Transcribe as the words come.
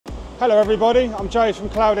Hello everybody, I'm Jay from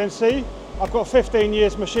Cloud NC. I've got 15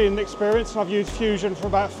 years machining experience and I've used Fusion for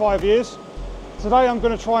about 5 years. Today I'm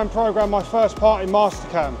going to try and program my first part in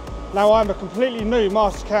Mastercam. Now I'm a completely new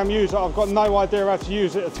Mastercam user, I've got no idea how to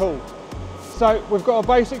use it at all. So we've got a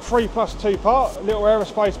basic 3+2 part, a little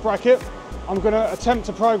aerospace bracket. I'm going to attempt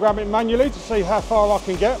to program it manually to see how far I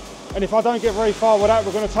can get, and if I don't get very far with that,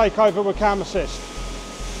 we're going to take over with Cam Assist.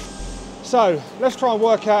 So let's try and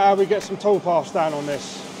work out how we get some toolpaths down on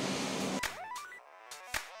this.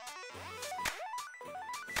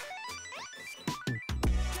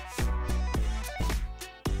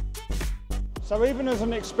 So even as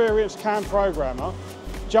an experienced CAM programmer,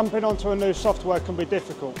 jumping onto a new software can be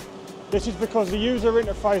difficult. This is because the user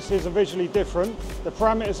interfaces are visually different, the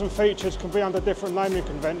parameters and features can be under different naming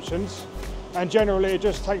conventions, and generally it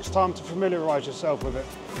just takes time to familiarise yourself with it.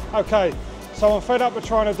 Okay, so I'm fed up with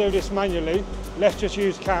trying to do this manually, let's just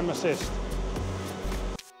use Cam Assist.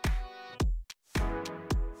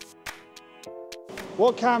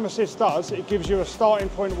 What Cam Assist does, it gives you a starting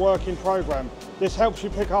point working program. This helps you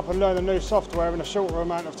pick up and learn a new software in a shorter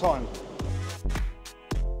amount of time.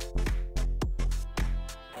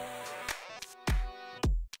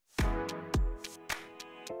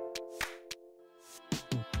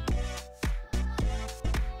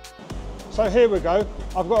 So here we go,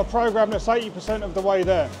 I've got a program that's 80% of the way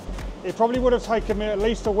there. It probably would have taken me at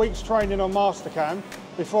least a week's training on Mastercam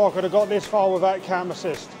before I could have got this far without Cam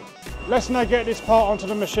Assist. Let's now get this part onto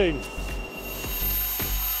the machine.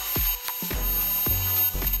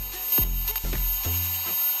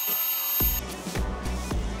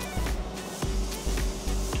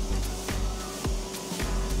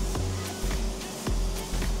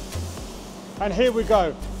 And here we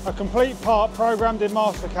go, a complete part programmed in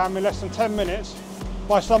Mastercam in less than 10 minutes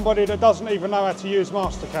by somebody that doesn't even know how to use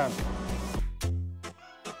Mastercam.